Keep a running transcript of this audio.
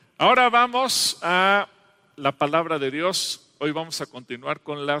Ahora vamos a la palabra de Dios. Hoy vamos a continuar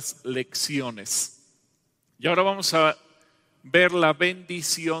con las lecciones. Y ahora vamos a ver la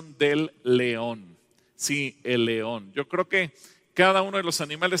bendición del león. Sí, el león. Yo creo que cada uno de los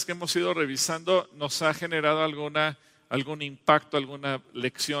animales que hemos ido revisando nos ha generado algún impacto, alguna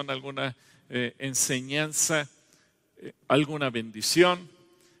lección, alguna enseñanza, alguna bendición.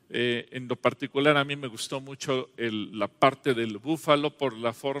 En lo particular a mí me gustó mucho la parte del búfalo por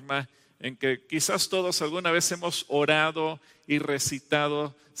la forma en que quizás todos alguna vez hemos orado y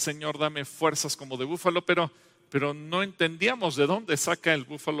recitado, Señor, dame fuerzas como de búfalo, pero no entendíamos de dónde saca el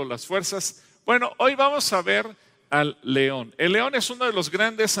búfalo las fuerzas. Bueno, hoy vamos a ver al león. El león es uno de los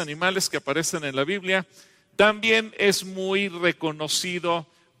grandes animales que aparecen en la Biblia. También es muy reconocido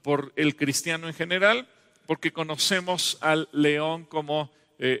por el cristiano en general, porque conocemos al león como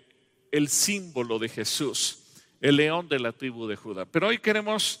el símbolo de Jesús, el león de la tribu de Judá. Pero hoy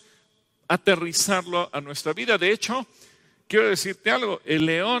queremos aterrizarlo a nuestra vida. De hecho, quiero decirte algo,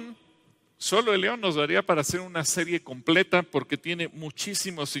 solo el león nos daría para hacer una serie completa porque tiene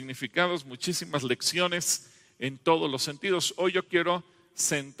muchísimos significados, muchísimas lecciones en todos los sentidos. Hoy yo quiero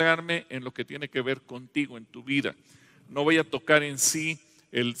centrarme en lo que tiene que ver contigo, en tu vida. No voy a tocar en sí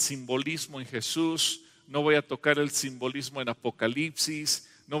el simbolismo en Jesús, no voy a tocar el simbolismo en Apocalipsis,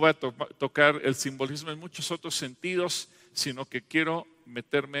 no voy a tocar el simbolismo en muchos otros sentidos, sino que quiero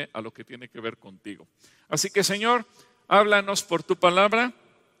meterme a lo que tiene que ver contigo. Así que, Señor, háblanos por tu palabra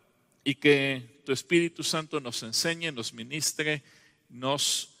y que tu Espíritu Santo nos enseñe, nos ministre,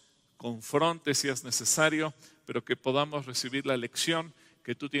 nos confronte si es necesario, pero que podamos recibir la lección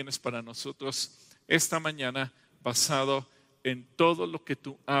que tú tienes para nosotros esta mañana, basado en todo lo que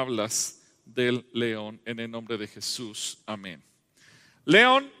tú hablas del león, en el nombre de Jesús. Amén.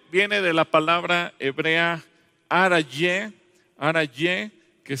 León viene de la palabra hebrea arayé,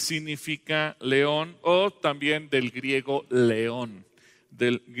 que significa león, o también del griego león.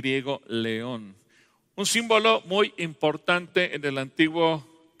 Un símbolo muy importante en el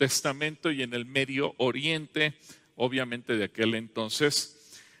Antiguo Testamento y en el Medio Oriente, obviamente de aquel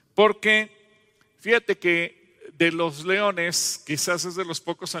entonces, porque fíjate que de los leones, quizás es de los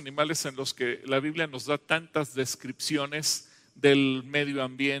pocos animales en los que la Biblia nos da tantas descripciones del medio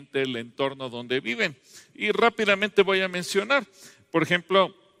ambiente, el entorno donde viven. Y rápidamente voy a mencionar, por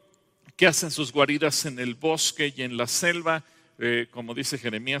ejemplo, que hacen sus guaridas en el bosque y en la selva, como dice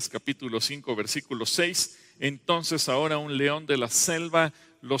Jeremías capítulo 5, versículo 6. Entonces ahora un león de la selva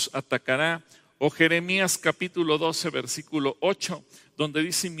los atacará. O Jeremías capítulo 12, versículo 8, donde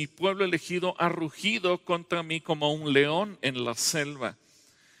dice, mi pueblo elegido ha rugido contra mí como un león en la selva.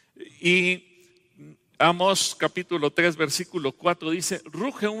 Y Amós capítulo 3, versículo 4 dice,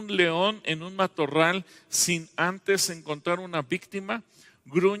 ruge un león en un matorral sin antes encontrar una víctima.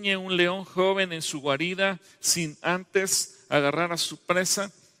 Gruñe un león joven en su guarida sin antes agarrar a su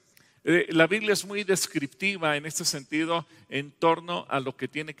presa. La Biblia es muy descriptiva en este sentido en torno a lo que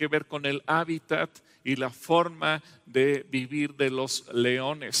tiene que ver con el hábitat y la forma de vivir de los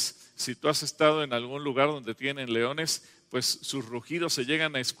leones. Si tú has estado en algún lugar donde tienen leones, pues sus rugidos se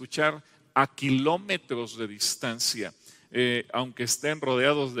llegan a escuchar a kilómetros de distancia, aunque estén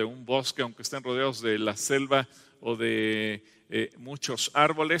rodeados de un bosque, aunque estén rodeados de la selva o de muchos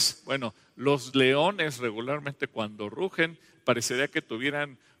árboles. Bueno, los leones regularmente cuando rugen parecería que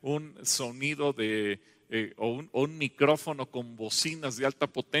tuvieran un sonido o un micrófono con bocinas de alta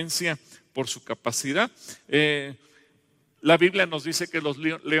potencia por su capacidad. La Biblia nos dice que los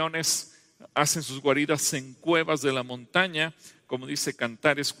leones hacen sus guaridas en cuevas de la montaña, como dice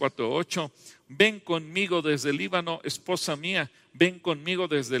Cantares 4:8. Ven conmigo desde el Líbano, esposa mía, ven conmigo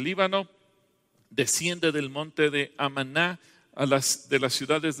desde el Líbano, desciende del monte de Amaná de las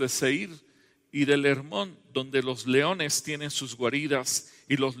ciudades de Seir y del Hermón, donde los leones tienen sus guaridas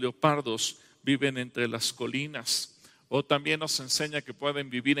y los leopardos viven entre las colinas. O también nos enseña que pueden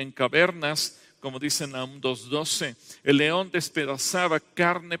vivir en cavernas, como dice Nahum 2:12. El león despedazaba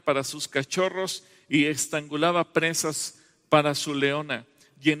carne para sus cachorros y estrangulaba presas para su leona.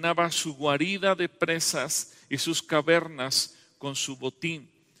 Llenaba su guarida de presas y sus cavernas con su botín.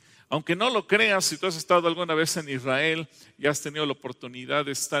 Aunque no lo creas, si tú has estado alguna vez en Israel y has tenido la oportunidad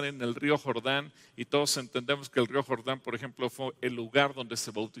de estar en el río Jordán, y todos entendemos que el río Jordán, por ejemplo, fue el lugar donde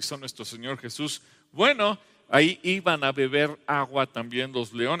se bautizó nuestro Señor Jesús. Bueno, ahí iban a beber agua también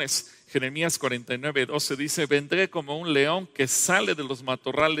los leones. Jeremías 49:12 dice, vendré como un león que sale de los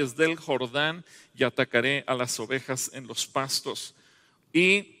matorrales del Jordán y atacaré a las ovejas en los pastos.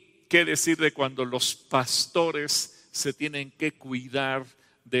 Y qué decir de cuando los pastores se tienen que cuidar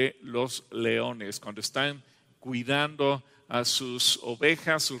de los leones, cuando están cuidando a sus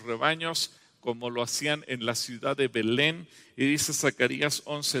ovejas, sus rebaños, como lo hacían en la ciudad de Belén. Y dice Zacarías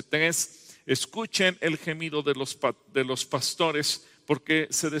 11:3, escuchen el gemido de los pastores, porque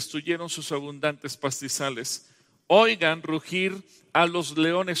se destruyeron sus abundantes pastizales. Oigan rugir a los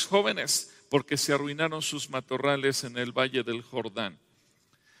leones jóvenes, porque se arruinaron sus matorrales en el valle del Jordán.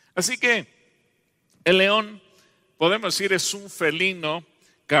 Así que el león, podemos decir, es un felino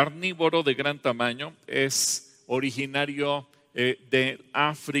carnívoro de gran tamaño. Es originario de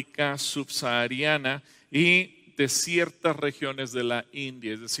África subsahariana y de ciertas regiones de la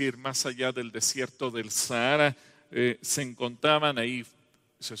India, es decir, más allá del desierto del Sahara, se encontraban ahí,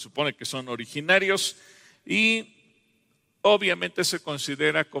 se supone que son originarios, y obviamente se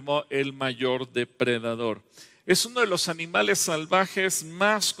considera como el mayor depredador. Es uno de los animales salvajes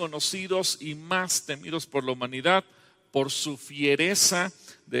más conocidos y más temidos por la humanidad por su fiereza.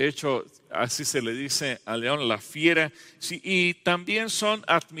 De hecho, así se le dice al león, la fiera. Sí, y también son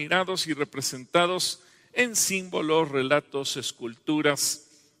admirados y representados en símbolos, relatos, esculturas,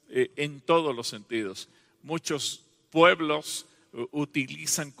 en todos los sentidos. Muchos pueblos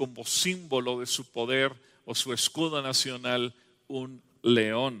utilizan como símbolo de su poder o su escudo nacional un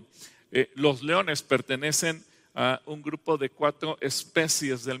león. Los leones pertenecen a un grupo de 4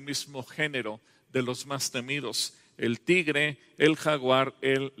 especies del mismo género, de los más temidos: el tigre, el jaguar,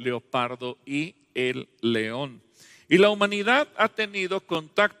 el leopardo y el león. Y la humanidad ha tenido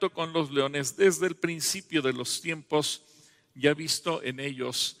contacto con los leones desde el principio de los tiempos y ha visto en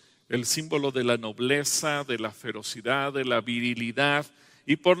ellos el símbolo de la nobleza, de la ferocidad, de la virilidad,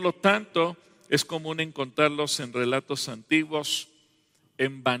 y por lo tanto es común encontrarlos en relatos antiguos,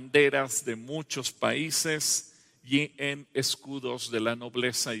 en banderas de muchos países y en escudos de la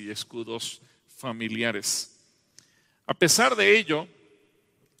nobleza y escudos familiares. A pesar de ello,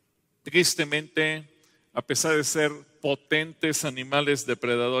 tristemente, a pesar de ser potentes animales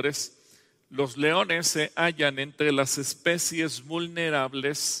depredadores, los leones se hallan entre las especies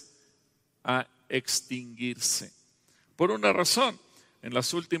vulnerables a extinguirse. Por una razón: en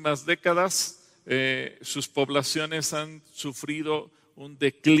las últimas décadas sus poblaciones han sufrido un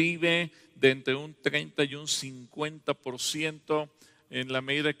declive de entre un 30 y un 50% en la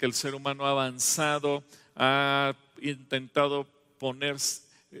medida que el ser humano ha avanzado, ha intentado poner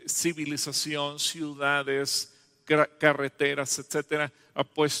civilización, ciudades, carreteras, etcétera, ha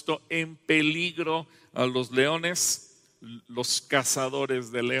puesto en peligro a los leones, los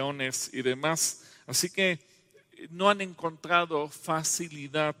cazadores de leones y demás. Así que no han encontrado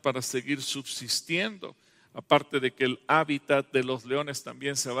facilidad para seguir subsistiendo. Aparte de que el hábitat de los leones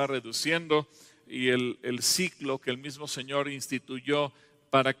también se va reduciendo y el ciclo que el mismo Señor instituyó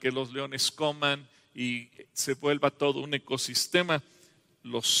para que los leones coman y se vuelva todo un ecosistema,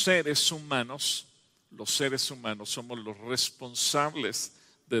 los seres humanos somos los responsables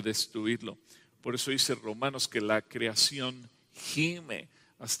de destruirlo. Por eso dice Romanos que la creación gime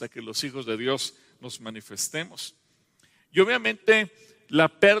hasta que los hijos de Dios nos manifestemos. Y obviamente la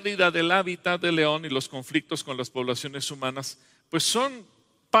pérdida del hábitat del león y los conflictos con las poblaciones humanas pues son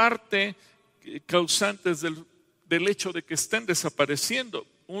parte causantes del hecho de que estén desapareciendo.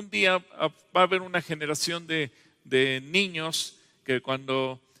 Un día va a haber una generación de niños que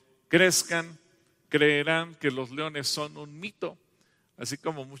cuando crezcan creerán que los leones son un mito, así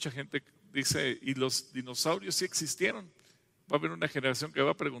como mucha gente dice, ¿y los dinosaurios sí existieron? Va a haber una generación que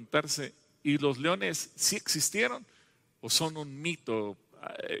va a preguntarse, ¿y los leones sí existieron o son un mito?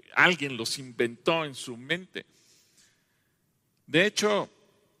 Alguien los inventó en su mente. De hecho,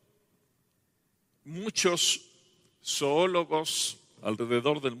 muchos zoólogos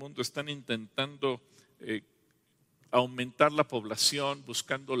alrededor del mundo están intentando aumentar la población,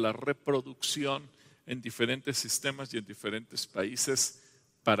 buscando la reproducción en diferentes sistemas y en diferentes países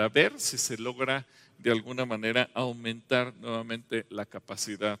para ver si se logra de alguna manera aumentar nuevamente la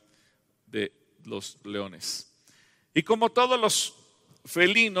capacidad de los leones. Y como todos los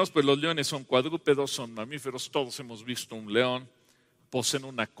felinos, pues los leones son cuadrúpedos, son mamíferos. Todos hemos visto un león. Poseen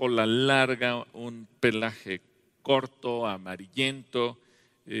una cola larga, un pelaje corto, amarillento,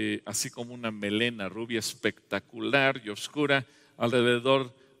 así como una melena rubia espectacular y oscura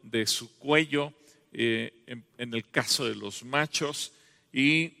alrededor de su cuello, en el caso de los machos,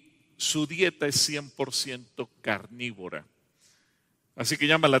 y su dieta es 100% carnívora. Así que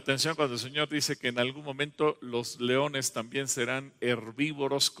llama la atención cuando el Señor dice que en algún momento los leones también serán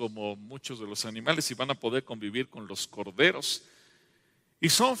herbívoros como muchos de los animales y van a poder convivir con los corderos. Y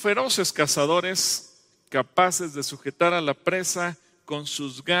son feroces cazadores, capaces de sujetar a la presa con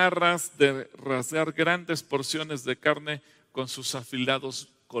sus garras, de rasgar grandes porciones de carne con sus afilados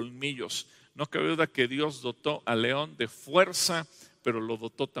colmillos. no cabe duda que Dios dotó al león de fuerza, pero lo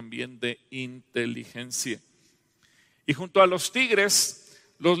dotó también de inteligencia. Y junto a los tigres,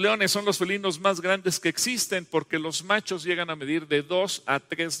 los leones son los felinos más grandes que existen, porque los machos llegan a medir de 2 a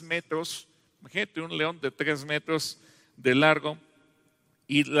 3 metros. Imagínate un león de 3 metros de largo,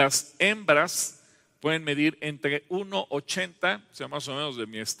 y las hembras pueden medir entre 1,80, o sea, más o menos de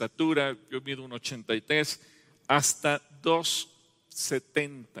mi estatura, yo mido 1,83, hasta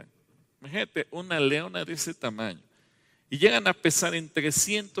 2,70. Imagínate una leona de ese tamaño. Y llegan a pesar entre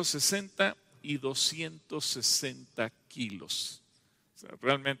 160 y 260 kilos. O sea,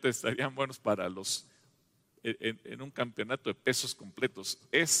 realmente estarían buenos para en un campeonato de pesos completos.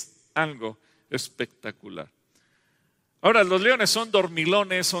 Es algo espectacular. Ahora, los leones son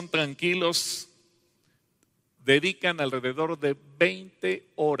dormilones, son tranquilos, dedican alrededor de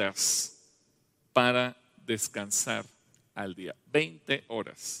 20 horas para descansar al día. 20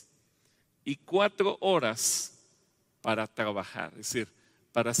 horas. Y 4 horas para trabajar, es decir,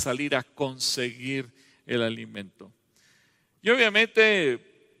 para salir a conseguir el alimento. Y obviamente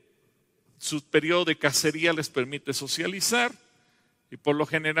su periodo de cacería les permite socializar y por lo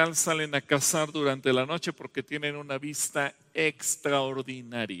general salen a cazar durante la noche porque tienen una vista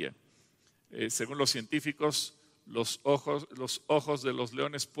extraordinaria. Según los científicos, los ojos de los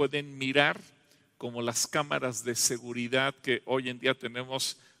leones pueden mirar como las cámaras de seguridad que hoy en día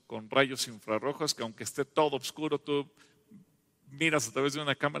tenemos con rayos infrarrojos, que aunque esté todo oscuro, tú miras a través de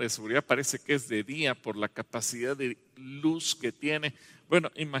una cámara de seguridad, parece que es de día por la capacidad de luz que tiene.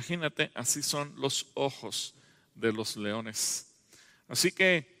 Bueno, imagínate, así son los ojos de los leones. Así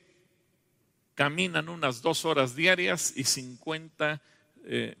que caminan unas 2 horas diarias y 50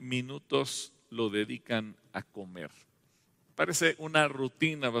 minutos lo dedican a comer. Parece una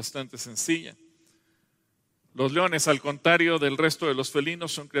rutina bastante sencilla. Los leones, al contrario del resto de los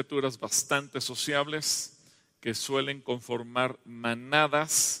felinos, son criaturas bastante sociables que suelen conformar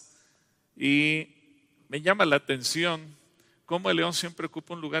manadas, y me llama la atención cómo el león siempre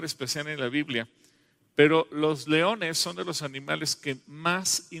ocupa un lugar especial en la Biblia, pero los leones son de los animales que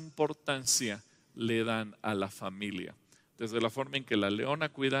más importancia le dan a la familia, desde la forma en que la leona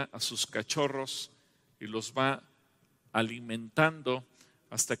cuida a sus cachorros y los va alimentando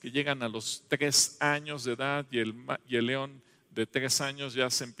hasta que llegan a los 3 años de edad, y el león de 3 años ya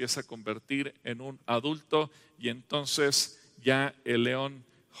se empieza a convertir en un adulto, y entonces ya el león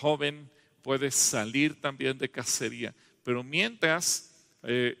joven puede salir también de cacería. Pero mientras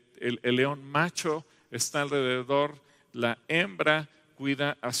el león macho está alrededor, la hembra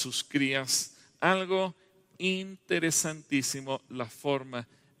cuida a sus crías. Algo interesantísimo la forma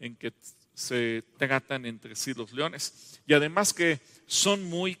en que se tratan entre sí los leones. Y además que son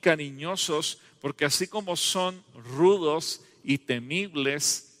muy cariñosos, porque así como son rudos y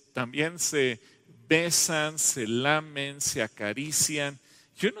temibles, también se besan, se lamen, se acarician.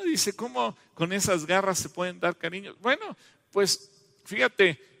 Y uno dice, ¿cómo con esas garras se pueden dar cariño? Bueno, pues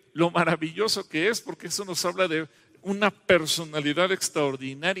fíjate lo maravilloso que es, porque eso nos habla de una personalidad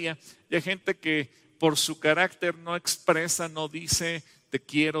extraordinaria. Y hay gente que por su carácter no expresa, no dice te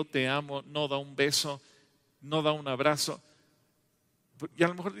quiero, te amo, no da un beso, no da un abrazo. Y a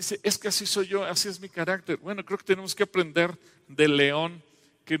lo mejor dice, es que así soy yo, así es mi carácter. Bueno, creo que tenemos que aprender del león,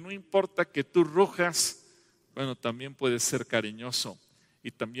 que no importa que tú rujas, bueno, también puedes ser cariñoso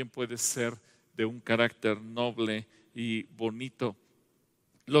y también puedes ser de un carácter noble y bonito.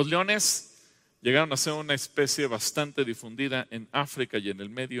 Los leones llegaron a ser una especie bastante difundida en África y en el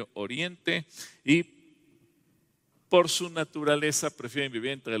Medio Oriente, y por su naturaleza prefieren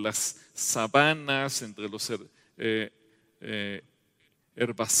vivir entre las sabanas, entre los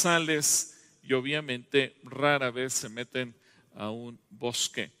herbazales, y obviamente rara vez se meten a un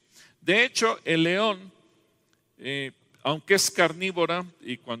bosque. De hecho, el león, aunque es carnívora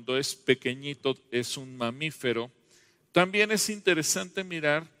y cuando es pequeñito es un mamífero, también es interesante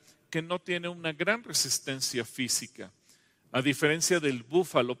mirar que no tiene una gran resistencia física. A diferencia del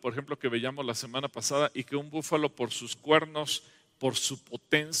búfalo, por ejemplo, que veíamos la semana pasada, y que un búfalo por sus cuernos, por su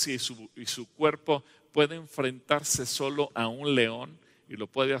potencia y su cuerpo, puede enfrentarse solo a un león y lo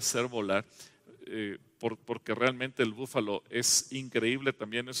puede hacer volar, porque realmente el búfalo es increíble,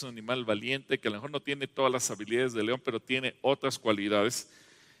 también es un animal valiente que a lo mejor no tiene todas las habilidades del león, pero tiene otras cualidades.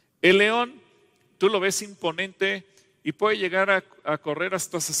 El león, tú lo ves imponente y puede llegar a correr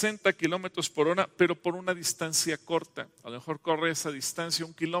hasta 60 kilómetros por hora, pero por una distancia corta. A lo mejor corre esa distancia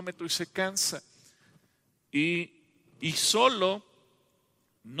 1 kilómetro y se cansa. Y solo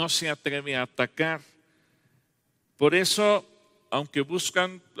no se atreve a atacar. Por eso, aunque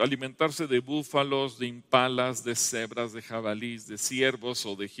buscan alimentarse de búfalos, de impalas, de cebras, de jabalís, de ciervos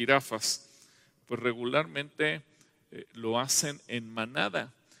o de jirafas, pues regularmente lo hacen en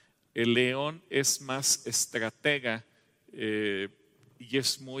manada. El león es más estratega y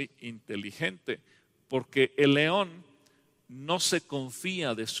es muy inteligente, porque el león no se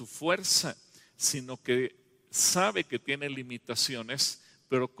confía de su fuerza, sino que sabe que tiene limitaciones,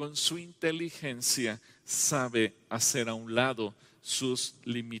 pero con su inteligencia sabe hacer a un lado sus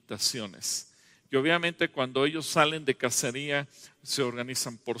limitaciones. Y obviamente cuando ellos salen de cacería se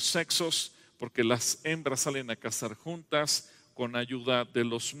organizan por sexos, porque las hembras salen a cazar juntas con ayuda de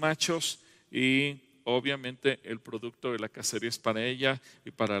los machos y obviamente el producto de la cacería es para ella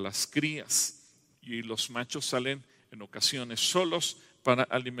y para las crías. Y los machos salen en ocasiones solos para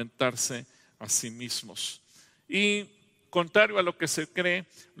alimentarse a sí mismos. Y contrario a lo que se cree,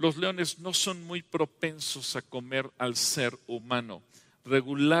 los leones no son muy propensos a comer al ser humano.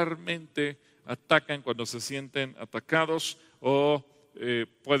 Regularmente atacan cuando se sienten atacados o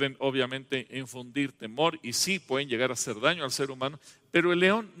pueden obviamente infundir temor y sí pueden llegar a hacer daño al ser humano, pero el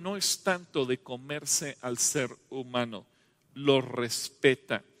león no es tanto de comerse al ser humano, lo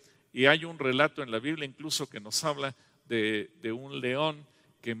respeta. Y hay un relato en la Biblia incluso que nos habla de un león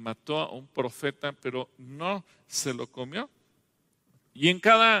que mató a un profeta, pero no se lo comió. Y en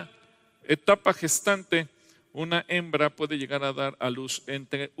cada etapa gestante, una hembra puede llegar a dar a luz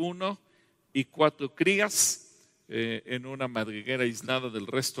entre 1 y 4 crías en una madriguera aislada del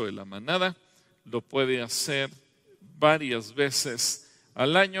resto de la manada. Lo puede hacer varias veces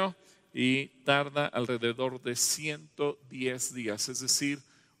al año y tarda alrededor de 110 días, es decir,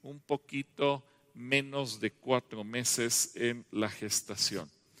 un poquito menos de 4 meses en la gestación.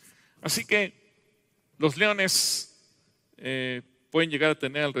 Así que los leones pueden llegar a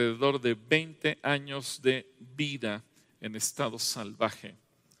tener alrededor de 20 años de vida en estado salvaje.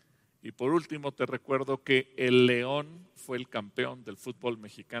 Y por último te recuerdo que el León fue el campeón del fútbol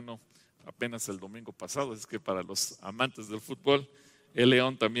mexicano apenas el domingo pasado, es que para los amantes del fútbol el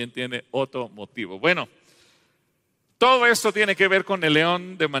León también tiene otro motivo. Bueno, todo esto tiene que ver con el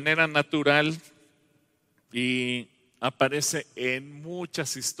león de manera natural y aparece en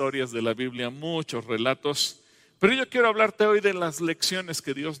muchas historias de la Biblia, muchos relatos, pero yo quiero hablarte hoy de las lecciones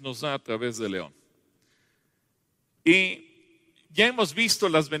que Dios nos da a través del león. Y ya hemos visto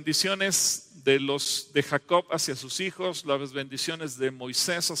las bendiciones de Jacob hacia sus hijos, las bendiciones de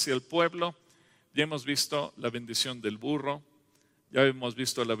Moisés hacia el pueblo. Ya hemos visto la bendición del burro, ya hemos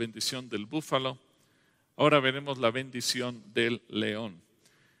visto la bendición del búfalo. Ahora veremos la bendición del león.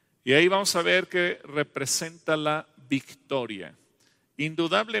 Y ahí vamos a ver que representa la victoria.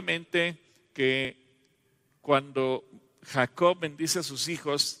 Indudablemente que cuando Jacob bendice a sus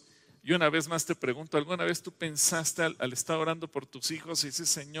hijos, y una vez más te pregunto, ¿alguna vez tú pensaste al estar orando por tus hijos y dices,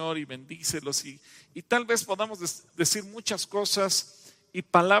 Señor, y bendícelos? Y tal vez podamos decir muchas cosas y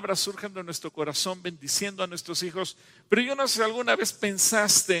palabras surgen de nuestro corazón bendiciendo a nuestros hijos, pero yo no sé si alguna vez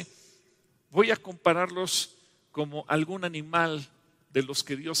pensaste, voy a compararlos como algún animal de los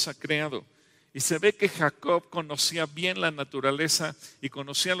que Dios ha creado. Y se ve que Jacob conocía bien la naturaleza y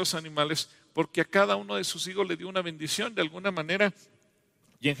conocía a los animales porque a cada uno de sus hijos le dio una bendición de alguna manera.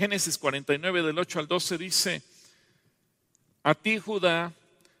 Y en Génesis 49 del 8 al 12 dice, a ti Judá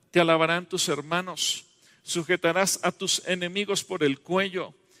te alabarán tus hermanos, sujetarás a tus enemigos por el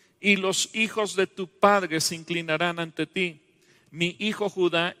cuello y los hijos de tu padre se inclinarán ante ti. Mi hijo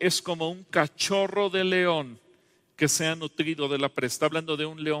Judá es como un cachorro de león que se ha nutrido de la presa. Está hablando de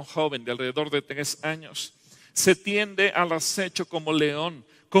un león joven de alrededor de 3 años. Se tiende al acecho como león,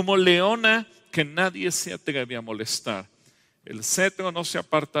 como leona que nadie se atreve a molestar. El cetro no se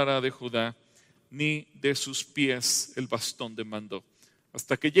apartará de Judá, ni de sus pies el bastón de mando,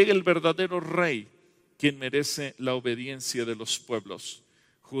 hasta que llegue el verdadero rey, quien merece la obediencia de los pueblos.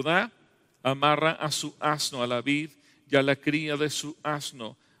 Judá amarra a su asno a la vid y a la cría de su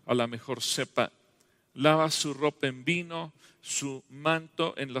asno a la mejor cepa. Lava su ropa en vino, su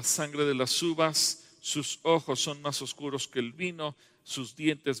manto en la sangre de las uvas, sus ojos son más oscuros que el vino, sus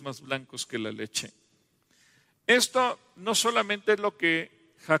dientes más blancos que la leche. Esto no solamente es lo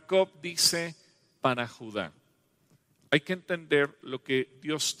que Jacob dice para Judá. Hay que entender lo que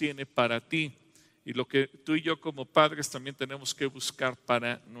Dios tiene para ti y lo que tú y yo como padres también tenemos que buscar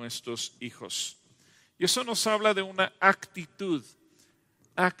para nuestros hijos. Y eso nos habla de una actitud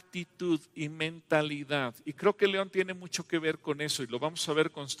y mentalidad. Y creo que el león tiene mucho que ver con eso y lo vamos a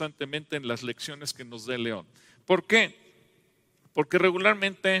ver constantemente en las lecciones que nos dé el león. ¿Por qué? Porque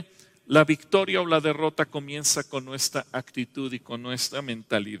regularmente la victoria o la derrota comienza con nuestra actitud y con nuestra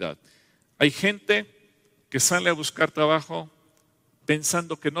mentalidad. Hay gente que sale a buscar trabajo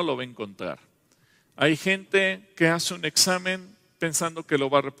pensando que no lo va a encontrar. Hay gente que hace un examen pensando que lo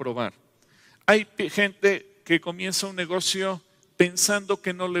va a reprobar. Hay gente que comienza un negocio pensando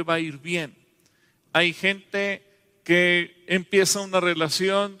que no le va a ir bien. Hay gente que empieza una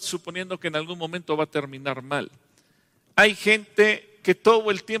relación suponiendo que en algún momento va a terminar mal. Hay gente que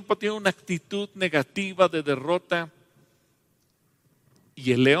todo el tiempo tiene una actitud negativa de derrota.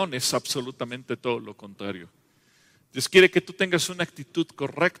 Y el león es absolutamente todo lo contrario. Dios quiere que tú tengas una actitud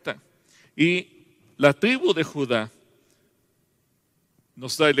correcta. Y la tribu de Judá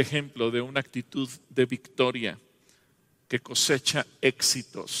nos da el ejemplo de una actitud de victoria que cosecha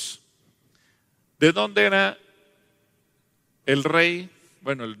éxitos. ¿De dónde era el rey?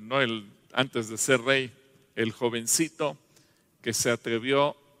 Bueno, antes de ser rey, el jovencito que se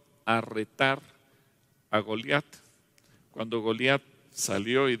atrevió a retar a Goliat. Cuando Goliat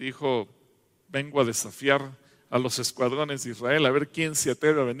salió y dijo: vengo a desafiar a los escuadrones de Israel, a ver quién se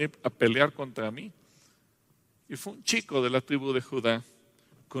atreve a venir a pelear contra mí. Y fue un chico de la tribu de Judá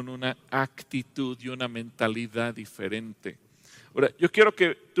con una actitud y una mentalidad diferente. Ahora, yo quiero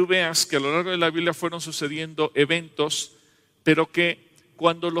que tú veas que a lo largo de la Biblia fueron sucediendo eventos, pero que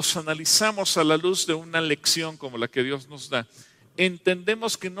cuando los analizamos a la luz de una lección como la que Dios nos da,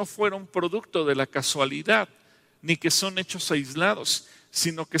 entendemos que no fueron producto de la casualidad, ni que son hechos aislados,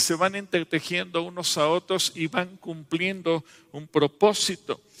 sino que se van entretejiendo unos a otros y van cumpliendo un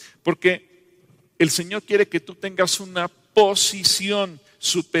propósito. Porque el Señor quiere que tú tengas una posición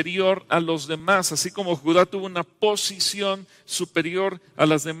superior a los demás, así como Judá tuvo una posición superior a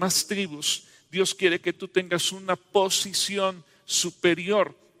las demás tribus. Dios quiere que tú tengas una posición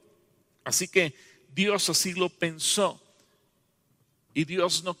superior. Así que Dios así lo pensó. Y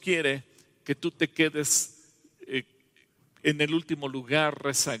Dios no quiere que tú te quedes en el último lugar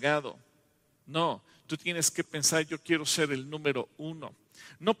rezagado. No, tú tienes que pensar: yo quiero ser el número 1.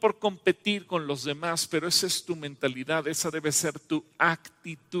 No por competir con los demás, pero esa es tu mentalidad, esa debe ser tu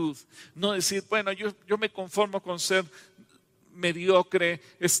actitud. No decir: bueno, yo me conformo con ser mediocre,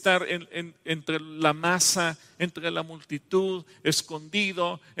 estar entre la masa, entre la multitud,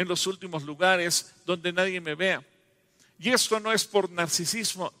 escondido en los últimos lugares donde nadie me vea. Y esto no es por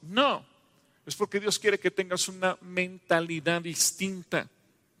narcisismo, no. Es porque Dios quiere que tengas una mentalidad distinta.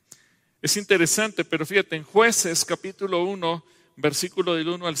 Es interesante, pero fíjate, en Jueces capítulo 1, versículo del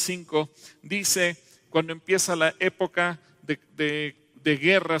 1 al 5, dice, cuando empieza la época de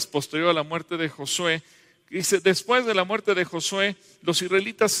guerras posterior a la muerte de Josué, dice: después de la muerte de Josué, los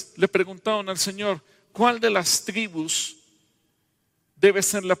israelitas le preguntaron al Señor: ¿cuál de las tribus debe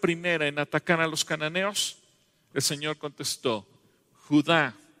ser la primera en atacar a los cananeos? El Señor contestó: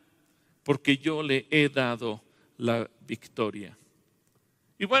 Judá, porque yo le he dado la victoria.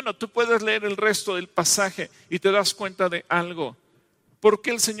 Y bueno, tú puedes leer el resto del pasaje y te das cuenta de algo. ¿Por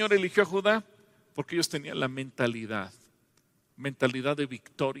qué el Señor eligió a Judá? Porque ellos tenían la mentalidad de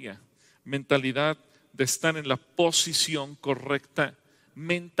victoria, mentalidad de estar en la posición correcta,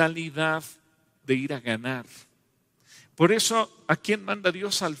 mentalidad de ir a ganar. Por eso, ¿a quién manda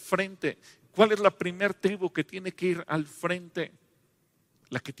Dios al frente? ¿Cuál es la primer tribu que tiene que ir al frente?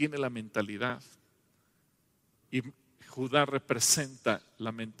 La que tiene la mentalidad. Y Judá representa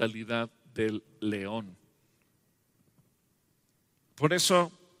la mentalidad del león. Por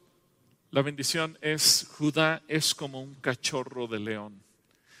eso la bendición es: Judá es como un cachorro de león.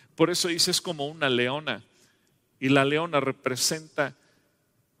 Por eso dice: es como una leona. Y la leona representa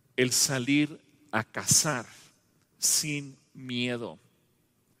el salir a cazar sin miedo,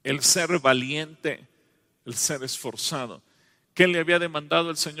 el ser valiente, el ser esforzado. ¿Qué le había demandado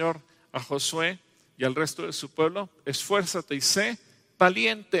el Señor a Josué y al resto de su pueblo? Esfuérzate y sé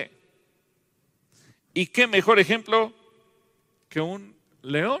valiente. ¿Y qué mejor ejemplo que un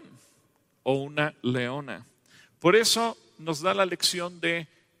león o una leona? Por eso nos da la lección de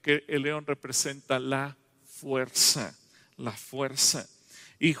que el león representa la fuerza, la fuerza.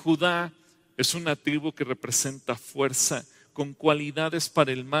 Y Judá es una tribu que representa fuerza, con cualidades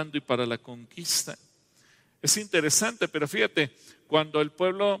para el mando y para la conquista. Es interesante, pero fíjate, cuando el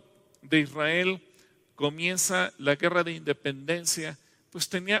pueblo de Israel comienza la guerra de independencia, pues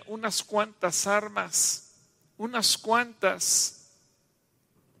tenía unas cuantas armas, unas cuantas,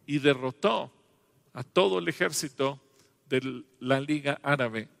 y derrotó a todo el ejército de la Liga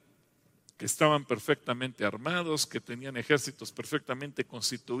Árabe, que estaban perfectamente armados, que tenían ejércitos perfectamente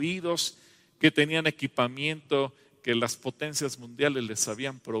constituidos, que tenían equipamiento que las potencias mundiales les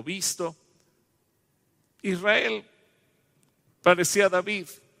habían provisto. Israel parecía David,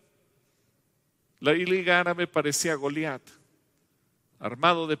 la Liga Árabe parecía Goliat,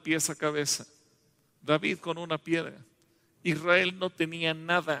 armado de pies a cabeza, David con una piedra. Israel no tenía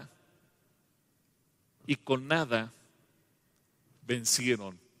nada, y con nada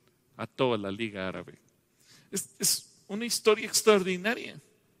vencieron a toda la Liga Árabe. Es una historia extraordinaria.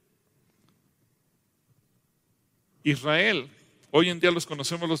 Israel, hoy en día los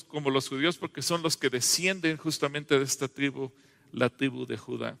conocemos como los judíos porque son los que descienden justamente de esta tribu, la tribu de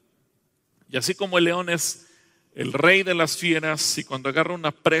Judá. Y así como el león es el rey de las fieras y cuando agarra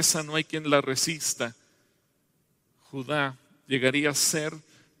una presa no hay quien la resista, Judá llegaría a ser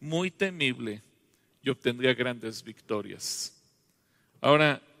muy temible y obtendría grandes victorias.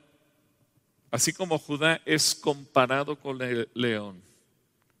 Ahora, así como Judá es comparado con el león,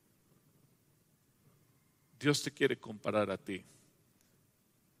 Dios te quiere comparar a ti,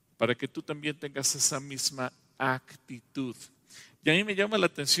 para que tú también tengas esa misma actitud. Y a mí me llama la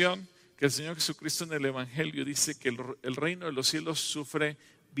atención que el Señor Jesucristo en el Evangelio dice que el reino de los cielos sufre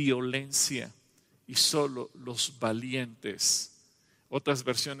violencia y solo los valientes. Otras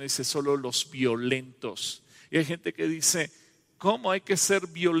versiones dice solo los violentos. Y hay gente que dice, ¿cómo hay que ser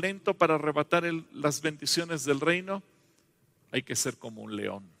violento para arrebatar las bendiciones del reino? Hay que ser como un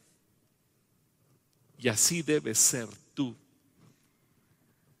león. Y así debes ser tú.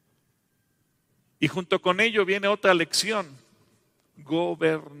 Y junto con ello viene otra lección,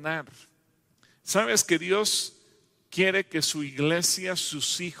 gobernar. ¿Sabes que Dios quiere que su iglesia,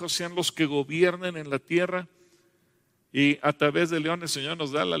 sus hijos sean los que gobiernen en la tierra? Y a través de León el Señor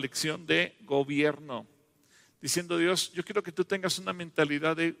nos da la lección de gobierno. Diciendo Dios, yo quiero que tú tengas una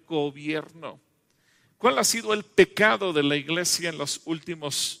mentalidad de gobierno. ¿Cuál ha sido el pecado de la iglesia en los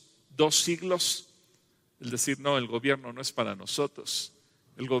últimos 2 siglos? El decir, no, el gobierno no es para nosotros.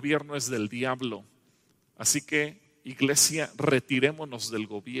 El gobierno es del diablo. Así que, iglesia, retirémonos del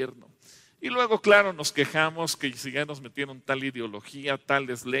gobierno. Y luego, claro, nos quejamos que si ya nos metieron tal ideología,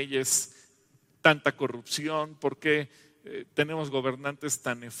 tales leyes, tanta corrupción, ¿por qué tenemos gobernantes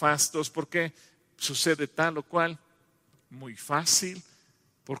tan nefastos? ¿Por qué sucede tal o cual? Muy fácil,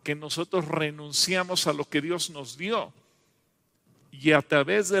 porque nosotros renunciamos a lo que Dios nos dio. Y a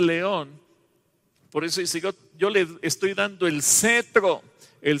través del león, por eso dice, yo le estoy dando el cetro.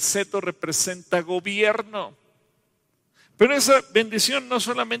 El cetro representa gobierno. Pero esa bendición no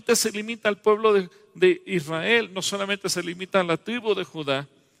solamente se limita al pueblo de Israel, no solamente se limita a la tribu de Judá.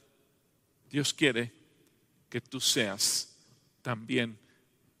 Dios quiere que tú seas también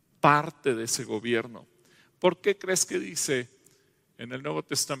parte de ese gobierno. ¿Por qué crees que dice en el Nuevo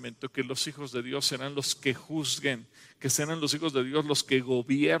Testamento que los hijos de Dios serán los que juzguen, que serán los hijos de Dios los que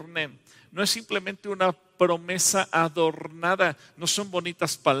gobiernen? No es simplemente una promesa adornada, no son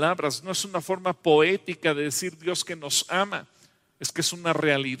bonitas palabras, no es una forma poética de decir Dios que nos ama, es que es una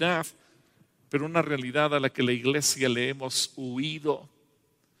realidad, pero una realidad a la que la iglesia le hemos huido,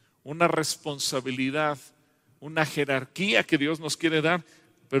 una responsabilidad, una jerarquía que Dios nos quiere dar,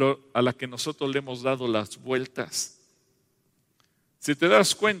 pero a la que nosotros le hemos dado las vueltas. Si te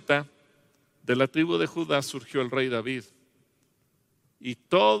das cuenta, de la tribu de Judá surgió el rey David. Y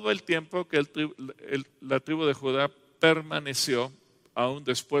todo el tiempo que la tribu de Judá permaneció, aún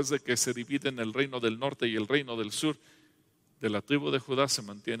después de que se dividen el reino del norte y el reino del sur, de la tribu de Judá se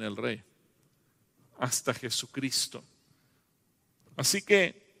mantiene el rey, hasta Jesucristo. Así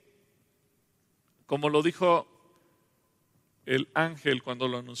que, como lo dijo el ángel cuando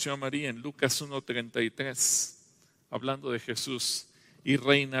lo anunció a María en Lucas 1:33, hablando de Jesús, y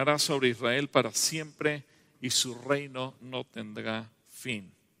reinará sobre Israel para siempre y su reino no tendrá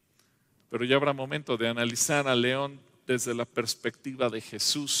fin. Pero ya habrá momento de analizar al león desde la perspectiva de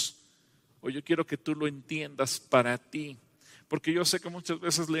Jesús. Hoy yo quiero que tú lo entiendas para ti, porque yo sé que muchas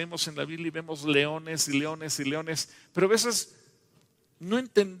veces leemos en la Biblia y vemos leones y leones y leones, pero a veces no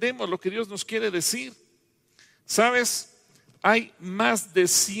entendemos lo que Dios nos quiere decir. ¿Sabes? Hay más de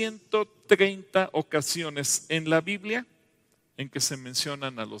 130 ocasiones en la Biblia en que se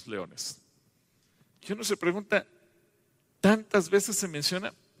mencionan a los leones. Y uno se pregunta, ¿tantas veces se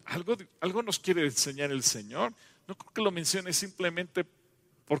menciona? ¿Algo nos quiere enseñar el Señor? No creo que lo mencione simplemente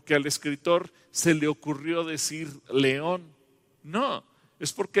porque al escritor se le ocurrió decir león. No,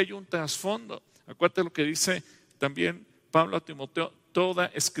 es porque hay un trasfondo. Acuérdate lo que dice también Pablo a Timoteo, toda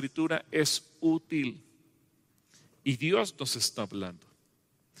escritura es útil. Y Dios nos está hablando.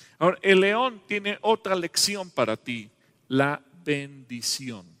 Ahora, el león tiene otra lección para ti, la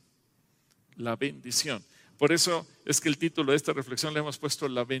bendición. La bendición. Por eso es que el título de esta reflexión le hemos puesto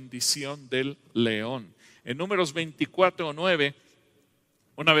la bendición del león. En Números 24:9,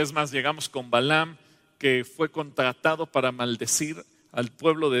 una vez más llegamos con Balaam, que fue contratado para maldecir al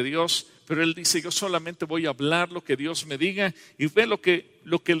pueblo de Dios, pero él dice, yo solamente voy a hablar lo que Dios me diga, y ve lo que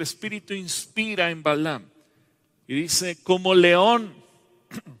el Espíritu inspira en Balaam. Y dice, como león,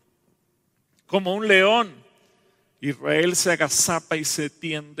 como un león, Israel se agazapa y se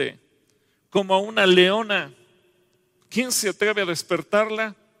tiende. como a una leona. ¿Quién se atreve a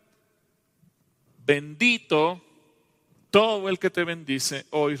despertarla? Bendito todo el que te bendice,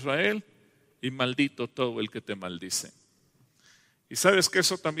 oh Israel, y maldito todo el que te maldice. ¿Y sabes que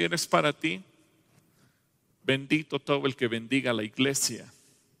eso también es para ti? Bendito todo el que bendiga a la iglesia,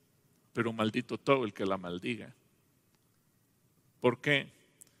 pero maldito todo el que la maldiga. ¿Por qué?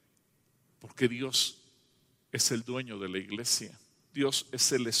 Porque Dios es el dueño de la iglesia. Dios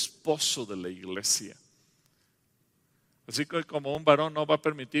es el esposo de la iglesia. Así que como un varón no va a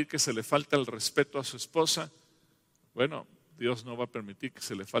permitir que se le falte el respeto a su esposa, bueno, Dios no va a permitir que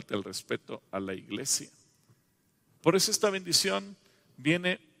se le falte el respeto a la iglesia. Por eso esta bendición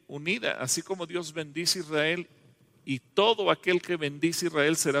viene unida, así como Dios bendice a Israel y todo aquel que bendice a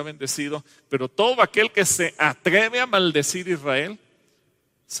Israel será bendecido, pero todo aquel que se atreve a maldecir a Israel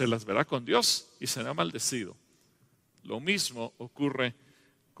se las verá con Dios y será maldecido. Lo mismo ocurre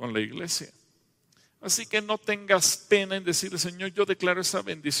con la iglesia. Así que no tengas pena en decirle, Señor, yo declaro esa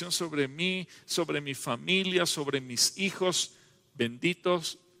bendición sobre mí, sobre mi familia, sobre mis hijos.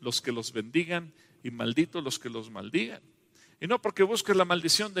 Benditos los que los bendigan y malditos los que los maldigan. Y no porque busques la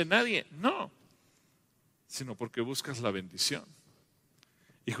maldición de nadie, no, sino porque buscas la bendición.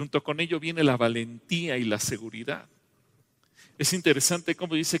 Y junto con ello viene la valentía y la seguridad. Es interesante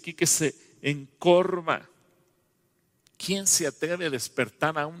como dice aquí que se encorva. ¿Quién se atreve a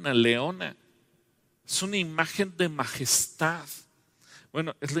despertar a una leona? Es una imagen de majestad.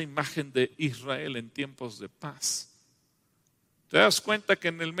 Bueno, es la imagen de Israel en tiempos de paz. ¿Te das cuenta que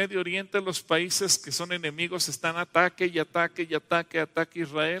en el Medio Oriente los países que son enemigos están ataque y ataque y ataque, ataque a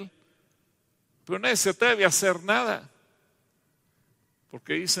Israel? Pero nadie se atreve a hacer nada.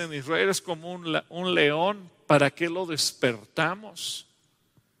 Porque dicen, Israel es como un león, ¿para qué lo despertamos?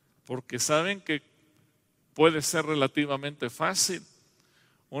 Porque saben que puede ser relativamente fácil.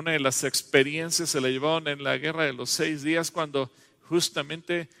 Una de las experiencias se la llevaron en la guerra de los 6 días cuando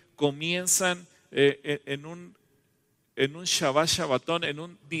justamente comienzan en un Shabbat Shabbatón, en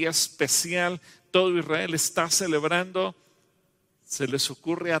un día especial. Todo Israel está celebrando. Se les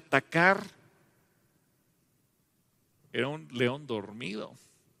ocurre atacar. Era un león dormido.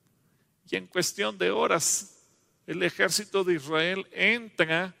 Y en cuestión de horas, el ejército de Israel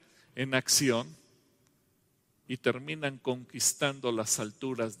entra en acción y terminan conquistando las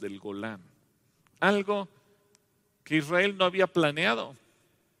alturas del Golán. Algo que Israel no había planeado.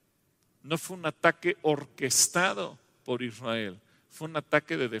 No fue un ataque orquestado por Israel, fue un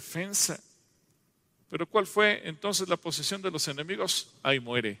ataque de defensa. Pero ¿cuál fue entonces la posición de los enemigos? Ahí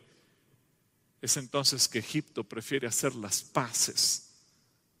muere. Es entonces que Egipto prefiere hacer las paces.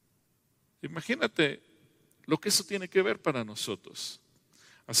 Imagínate lo que eso tiene que ver para nosotros.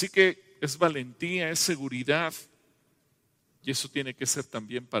 Así que es valentía, es seguridad, y eso tiene que ser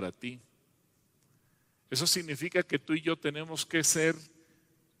también para ti. Eso significa que tú y yo tenemos que ser,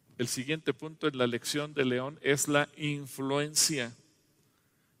 el siguiente punto en la lección de león es la influencia,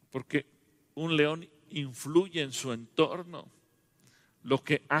 porque un león influye en su entorno. Lo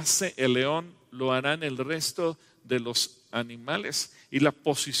que hace el león lo harán el resto de los animales, y la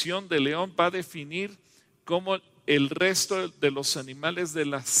posición del león va a definir cómo el resto de los animales de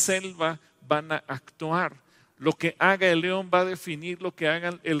la selva van a actuar. Lo que haga el león va a definir lo que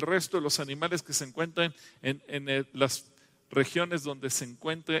hagan el resto de los animales que se encuentran en las regiones donde se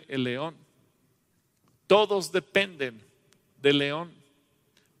encuentre el león. Todos dependen del león,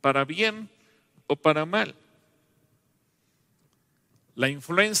 para bien o para mal. La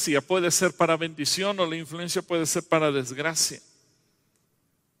influencia puede ser para bendición o la influencia puede ser para desgracia.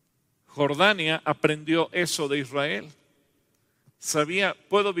 Jordania aprendió eso de Israel. Sabía,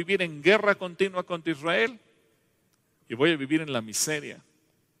 puedo vivir en guerra continua contra Israel y voy a vivir en la miseria.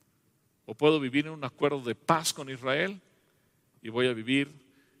 O puedo vivir en un acuerdo de paz con Israel y voy a vivir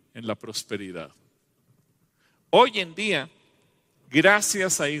en la prosperidad. Hoy en día,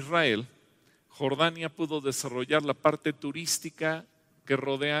 gracias a Israel, Jordania pudo desarrollar la parte turística que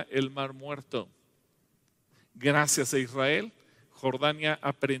rodea el Mar Muerto. Gracias a Israel, Jordania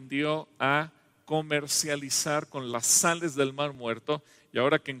aprendió a comercializar con las sales del Mar Muerto, y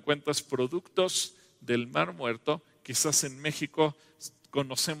ahora que encuentras productos del Mar Muerto, quizás en México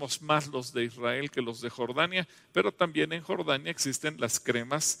conocemos más los de Israel que los de Jordania, pero también en Jordania existen las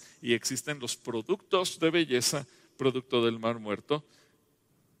cremas y existen los productos de belleza, producto del Mar Muerto,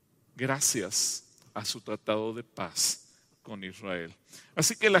 gracias a su tratado de paz con Israel.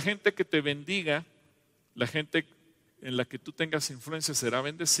 Así que la gente que te bendiga, la gente en la que tú tengas influencia será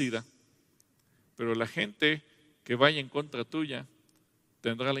bendecida, pero la gente que vaya en contra tuya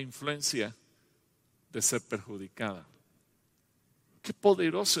tendrá la influencia de ser perjudicada. Qué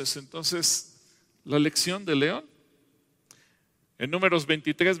poderoso es entonces la lección del león. En Números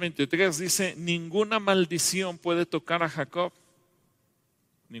 23 dice, ninguna maldición puede tocar a Jacob.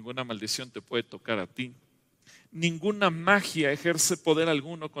 Ninguna maldición te puede tocar a ti. Ninguna magia ejerce poder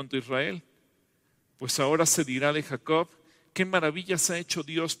alguno contra Israel. Pues ahora se dirá de Jacob, qué maravillas ha hecho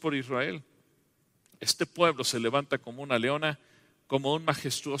Dios por Israel. Este pueblo se levanta como una leona, como un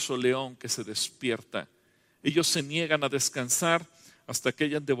majestuoso león que se despierta. Ellos se niegan a descansar hasta que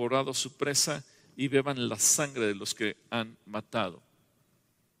hayan devorado su presa y beban la sangre de los que han matado.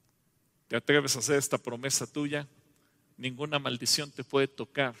 ¿Te atreves a hacer esta promesa tuya? Ninguna maldición te puede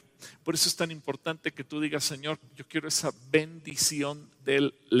tocar. Por eso es tan importante que tú digas, Señor, yo quiero esa bendición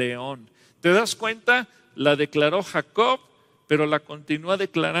del león. ¿Te das cuenta? La declaró Jacob, pero la continúa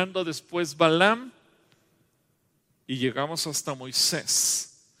declarando después Balaam y llegamos hasta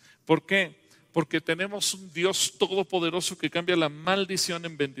Moisés. ¿Por qué? Porque tenemos un Dios todopoderoso que cambia la maldición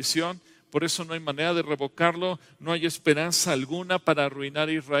en bendición. Por eso no hay manera de revocarlo. No hay esperanza alguna para arruinar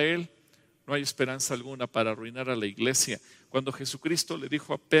a Israel. No hay esperanza alguna para arruinar a la iglesia. Cuando Jesucristo le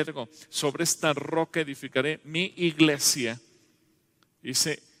dijo a Pedro, sobre esta roca edificaré mi iglesia,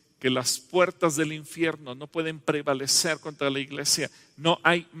 dice que las puertas del infierno no pueden prevalecer contra la iglesia. No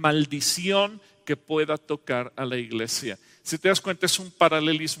hay maldición que pueda tocar a la iglesia. Si te das cuenta, es un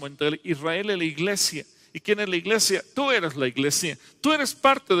paralelismo entre Israel y la iglesia. ¿Y quién es la iglesia? Tú eres la iglesia. Tú eres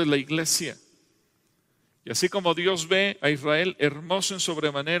parte de la iglesia. Y así como Dios ve a Israel hermoso en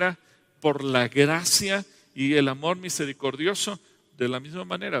sobremanera por la gracia y el amor misericordioso, de la misma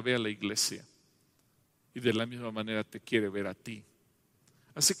manera ve a la iglesia. Y de la misma manera te quiere ver a ti.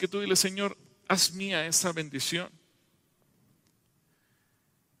 Así que tú dile, Señor, haz mía esa bendición.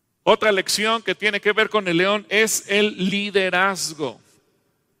 Otra lección que tiene que ver con el león es el liderazgo.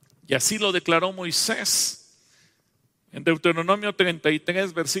 Y así lo declaró Moisés. En Deuteronomio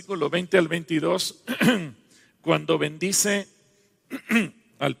 33, versículo 20 al 22, cuando bendice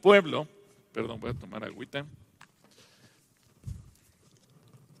al pueblo, perdón, voy a tomar agüita.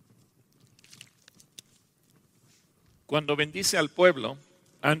 Cuando bendice al pueblo,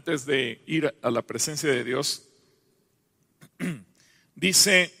 antes de ir a la presencia de Dios,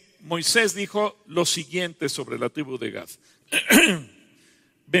 dice, Moisés dijo lo siguiente sobre la tribu de Gad.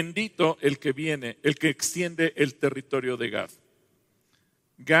 Bendito el que viene, el que extiende el territorio de Gad.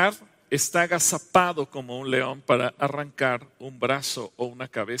 Gad está agazapado como un león para arrancar un brazo o una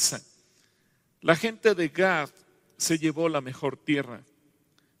cabeza. La gente de Gad se llevó la mejor tierra.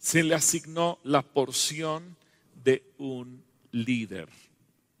 Se le asignó la porción de un líder.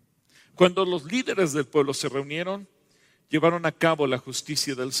 Cuando los líderes del pueblo se reunieron, llevaron a cabo la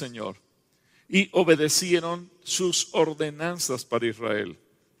justicia del Señor y obedecieron sus ordenanzas para Israel.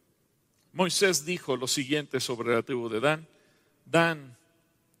 Moisés dijo lo siguiente sobre la tribu de Dan. Dan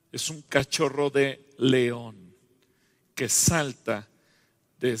es un cachorro de león que salta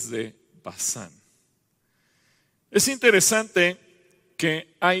desde Basán. Es interesante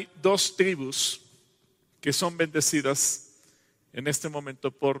que hay dos tribus que son bendecidas en este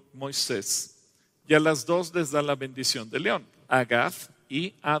momento por Moisés. Y a las dos les da la bendición de león, a Gad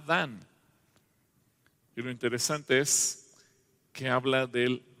y a Dan. Y lo interesante es que habla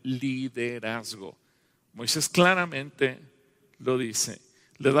del liderazgo. Moisés claramente lo dice.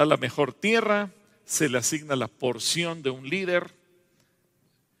 Le da la mejor tierra, se le asigna la porción de un líder.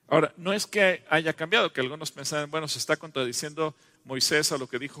 Ahora, no es que haya cambiado, que algunos pensaban, bueno, se está contradiciendo Moisés a lo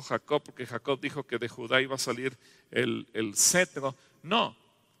que dijo Jacob, porque Jacob dijo que de Judá iba a salir el cetro. No.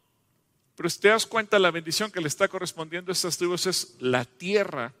 Pero si te das cuenta, la bendición que le está correspondiendo a estas tribus es la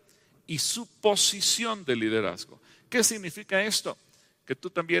tierra y su posición de liderazgo. ¿Qué significa esto? Que tú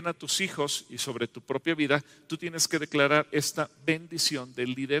también a tus hijos y sobre tu propia vida, tú tienes que declarar esta bendición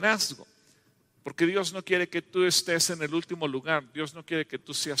del liderazgo. Porque Dios no quiere que tú estés en el último lugar. Dios no quiere que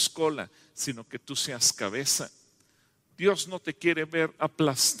tú seas cola, sino que tú seas cabeza. Dios no te quiere ver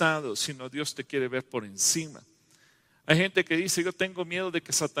aplastado, sino Dios te quiere ver por encima. Hay gente que dice, yo tengo miedo de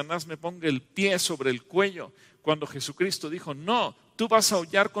que Satanás me ponga el pie sobre el cuello. Cuando Jesucristo dijo, no, tú vas a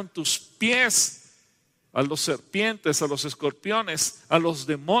hollar con tus pies a los serpientes, a los escorpiones, a los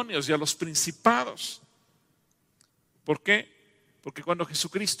demonios y a los principados. ¿Por qué? Porque cuando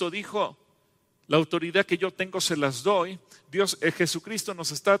Jesucristo dijo, la autoridad que yo tengo se las doy, Jesucristo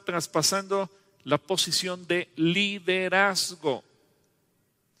nos está traspasando la posición de liderazgo.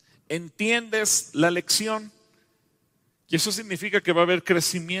 ¿Entiendes la lección? Y eso significa que va a haber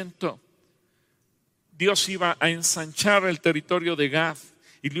crecimiento. Dios iba a ensanchar el territorio de Gad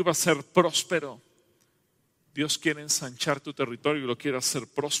y lo iba a hacer próspero. Dios quiere ensanchar tu territorio y lo quiere hacer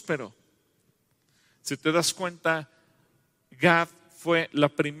próspero. Si te das cuenta, Gad fue la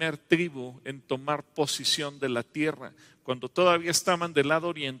primer tribu en tomar posición de la tierra. Cuando todavía estaban del lado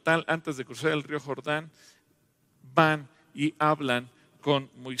oriental, antes de cruzar el río Jordán, van y hablan con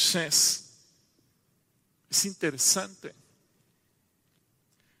Moisés. Es interesante.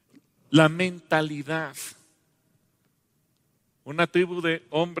 La mentalidad. Una tribu de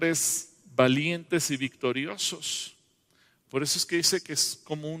hombres valientes y victoriosos. Por eso es que dice que es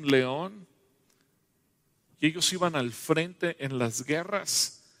como un león. Y ellos iban al frente en las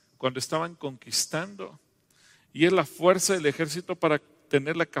guerras cuando estaban conquistando. Y es la fuerza del ejército para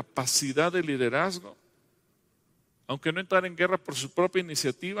tener la capacidad de liderazgo. Aunque no entrara en guerra por su propia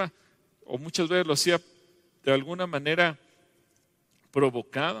iniciativa, o muchas veces lo hacía de alguna manera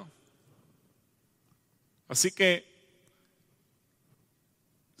provocado. Así que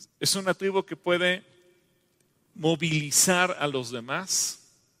es una tribu que puede movilizar a los demás.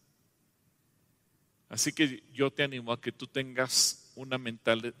 Así que yo te animo a que tú tengas una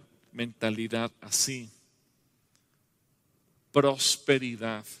mentalidad así.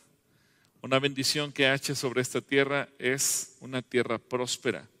 Prosperidad. Una bendición que H sobre esta tierra es una tierra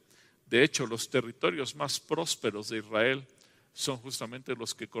próspera. De hecho, los territorios más prósperos de Israel son justamente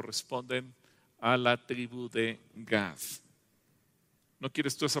los que corresponden a la tribu de Gad. ¿No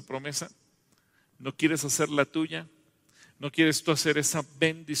quieres tú esa promesa? ¿No quieres hacer la tuya? ¿No quieres tú hacer esa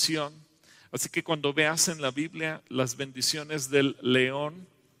bendición? Así que cuando veas en la Biblia las bendiciones del león,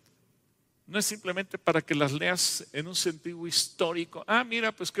 no es simplemente para que las leas en un sentido histórico. Ah,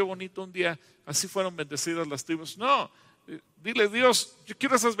 mira, pues qué bonito un día, así fueron bendecidas las tribus. No, dile Dios, yo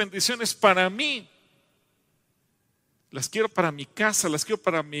quiero esas bendiciones para mí. Las quiero para mi casa, las quiero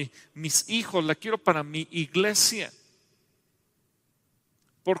para mis hijos, las quiero para mi iglesia.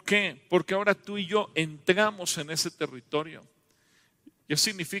 ¿Por qué? Porque ahora tú y yo entramos en ese territorio. Y eso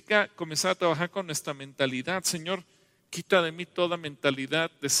significa comenzar a trabajar con nuestra mentalidad. Señor, quita de mí toda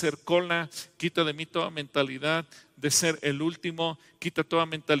mentalidad de ser cola, quita de mí toda mentalidad de ser el último, quita toda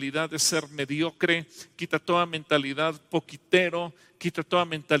mentalidad de ser mediocre, quita toda mentalidad poquitero, quita toda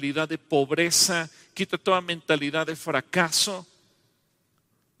mentalidad de pobreza, quita toda mentalidad de fracaso.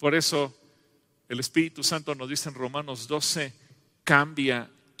 Por eso el Espíritu Santo nos dice en Romanos 12, cambia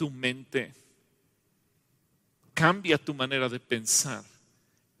tu mente, cambia tu manera de pensar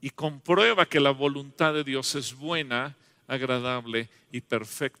y comprueba que la voluntad de Dios es buena, agradable y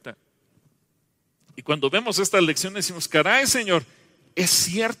perfecta. Y cuando vemos estas lecciones decimos, caray Señor, es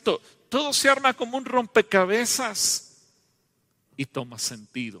cierto, todo se arma como un rompecabezas y toma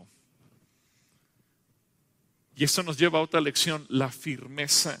sentido. Y eso nos lleva a otra lección, la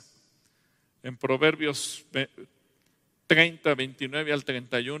firmeza. En Proverbios 30, 29 al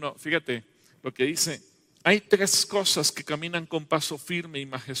 31, fíjate lo que dice. Hay tres cosas que caminan con paso firme y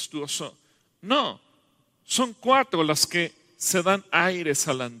majestuoso. No, son cuatro las que se dan aires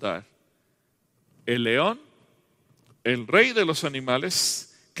al andar. El león, el rey de los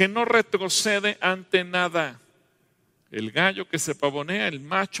animales, que no retrocede ante nada. El gallo que se pavonea, el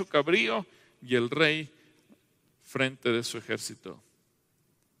macho cabrío y el rey frente de su ejército.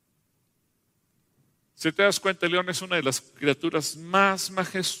 Si te das cuenta, el león es una de las criaturas más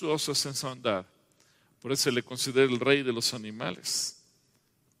majestuosas en su andar. Por eso se le considera el rey de los animales.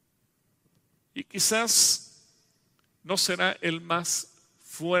 Y quizás no será el más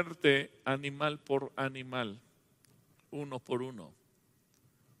fuerte animal por animal, uno por uno,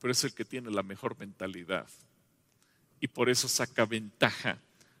 pero es el que tiene la mejor mentalidad. Y por eso saca ventaja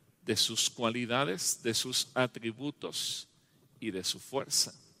de sus cualidades, de sus atributos y de su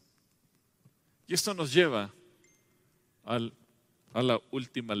fuerza. Y esto nos lleva a la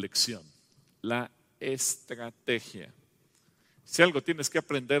última lección, la estrategia. Si algo tienes que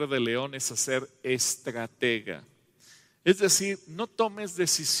aprender de león es a ser estratega. Es decir, no tomes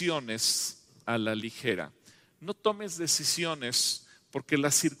decisiones a la ligera. No tomes decisiones porque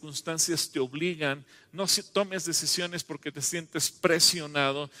las circunstancias te obligan. No tomes decisiones porque te sientes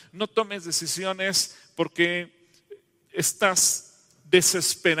presionado. No tomes decisiones porque estás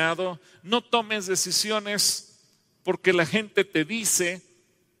desesperado. No tomes decisiones porque la gente te dice.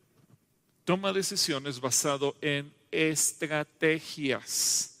 Toma decisiones basado en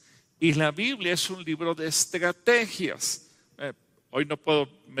estrategias. Y la Biblia es un libro de estrategias. Hoy no puedo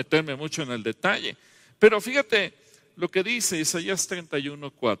meterme mucho en el detalle, pero fíjate lo que dice Isaías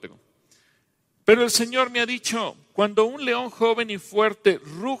 31:4. Pero el Señor me ha dicho, cuando un león joven y fuerte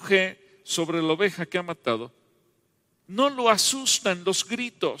ruge sobre la oveja que ha matado, no lo asustan los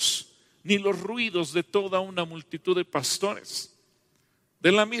gritos ni los ruidos de toda una multitud de pastores.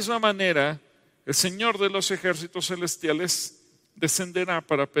 De la misma manera, el Señor de los ejércitos celestiales descenderá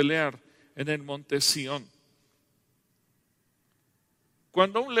para pelear en el monte Sión.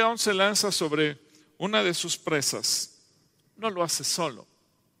 Cuando un león se lanza sobre una de sus presas, no lo hace solo,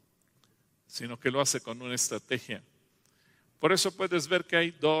 sino que lo hace con una estrategia. Por eso puedes ver que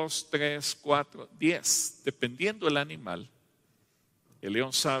hay 2, 3, 4, 10, dependiendo del animal. El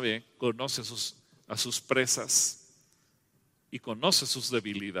león sabe, conoce a sus presas y conoce sus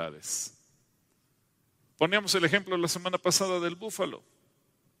debilidades. Poníamos el ejemplo la semana pasada del búfalo.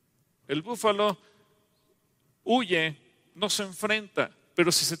 El búfalo huye, no se enfrenta,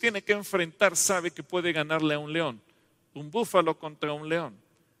 pero si se tiene que enfrentar sabe que puede ganarle a un león. Un búfalo contra un león,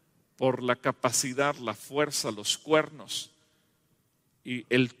 por la capacidad, la fuerza, los cuernos y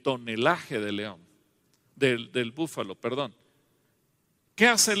el tonelaje del león, del búfalo, perdón. ¿Qué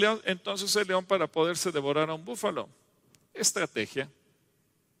hace el león? Entonces el león, para poderse devorar a un búfalo, estrategia,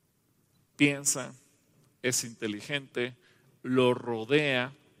 piensa, es inteligente, lo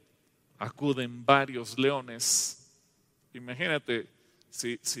rodea, acuden varios leones. Imagínate,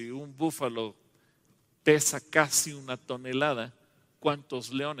 si un búfalo pesa casi 1 tonelada,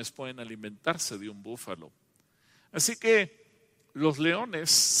 ¿cuántos leones pueden alimentarse de un búfalo? Así que los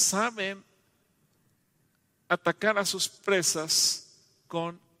leones saben atacar a sus presas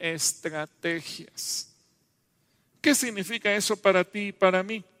con estrategias. ¿Qué significa eso para ti y para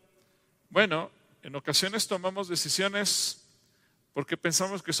mí? Bueno, en ocasiones tomamos decisiones porque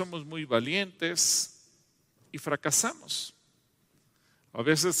pensamos que somos muy valientes y fracasamos. A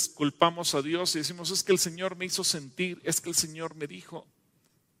veces culpamos a Dios y decimos, es que el Señor me hizo sentir, es que el Señor me dijo,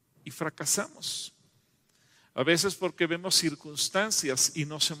 y fracasamos. A veces porque vemos circunstancias y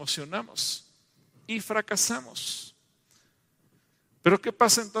nos emocionamos y fracasamos. Pero ¿qué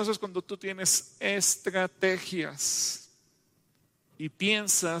pasa entonces cuando tú tienes estrategias y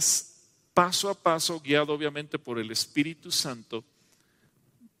piensas paso a paso, guiado obviamente por el Espíritu Santo,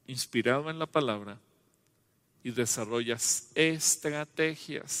 inspirado en la palabra, y desarrollas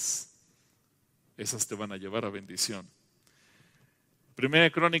estrategias? Esas te van a llevar a bendición. Primera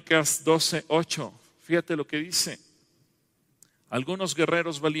de Crónicas 12:8. Fíjate lo que dice. Algunos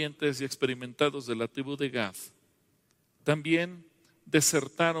guerreros valientes y experimentados de la tribu de Gad también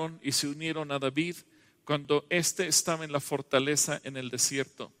desertaron y se unieron a David cuando éste estaba en la fortaleza en el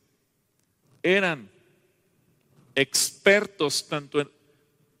desierto. Eran expertos tanto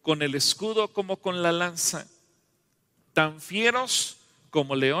con el escudo como con la lanza, tan fieros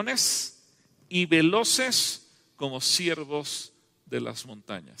como leones y veloces como ciervos de las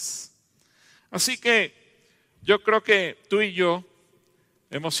montañas. Así que yo creo que tú y yo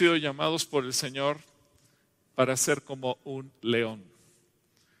hemos sido llamados por el Señor para ser como un león.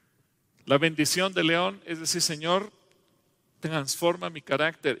 La bendición del león es decir, Señor, transforma mi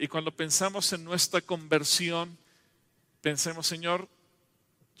carácter. Y cuando pensamos en nuestra conversión, pensemos, Señor,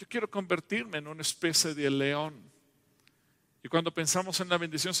 yo quiero convertirme en una especie de león. Y cuando pensamos en la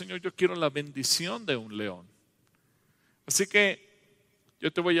bendición, Señor, yo quiero la bendición de un león. Así que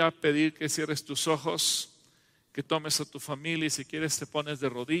yo te voy a pedir que cierres tus ojos, que tomes a tu familia y si quieres te pones de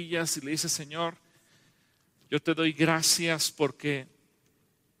rodillas y le dices, Señor, yo te doy gracias porque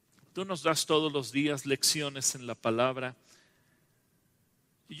tú nos das todos los días lecciones en la palabra.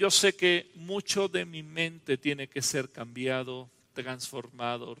 Y yo sé que mucho de mi mente tiene que ser cambiado,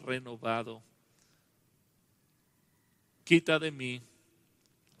 transformado, renovado. Quita de mí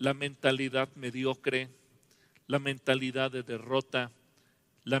la mentalidad mediocre, la mentalidad de derrota,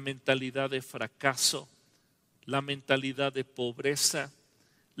 la mentalidad de fracaso, la mentalidad de pobreza,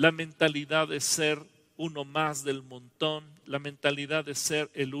 la mentalidad de ser uno más del montón, la mentalidad de ser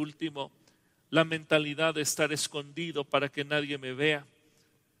el último, la mentalidad de estar escondido para que nadie me vea.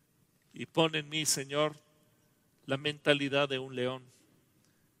 Y pon en mí, Señor, la mentalidad de un león.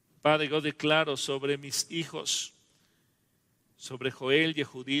 Padre, yo declaro sobre mis hijos, sobre Joel,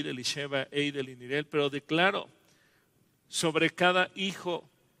 Yehudí, Elisheba, Eidel y Nirel, pero declaro sobre cada hijo,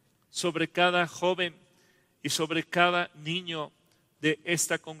 sobre cada joven y sobre cada niño de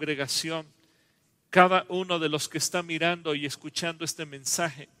esta congregación, cada uno de los que está mirando y escuchando este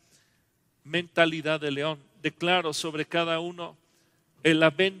mensaje, mentalidad de león. Declaro sobre cada uno la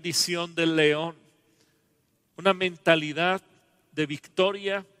bendición del león, una mentalidad de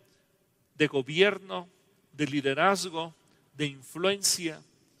victoria, de gobierno, de liderazgo, de influencia,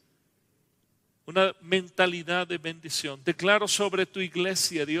 una mentalidad de bendición. Declaro sobre tu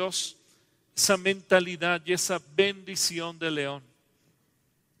iglesia, Dios, esa mentalidad y esa bendición de león.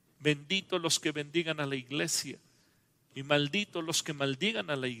 Benditos los que bendigan a la iglesia y malditos los que maldigan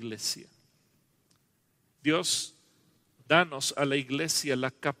a la iglesia. Dios, danos a la iglesia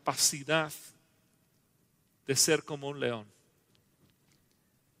la capacidad de ser como un león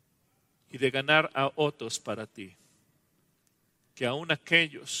y de ganar a otros para ti. que aún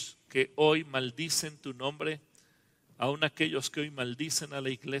aquellos que hoy maldicen tu nombre, aún aquellos que hoy maldicen a la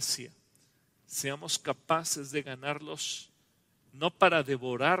iglesia, seamos capaces de ganarlos, no para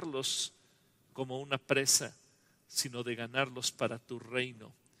devorarlos como una presa, sino de ganarlos para tu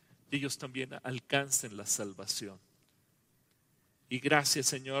reino. Y ellos también alcancen la salvación. Y gracias,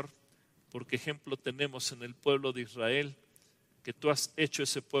 Señor, porque ejemplo tenemos en el pueblo de Israel, que tú has hecho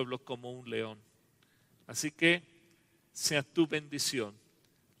ese pueblo como un león. Así que sea tu bendición,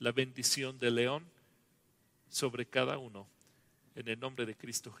 la bendición del león sobre cada uno. En el nombre de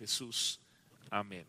Cristo Jesús. Amén.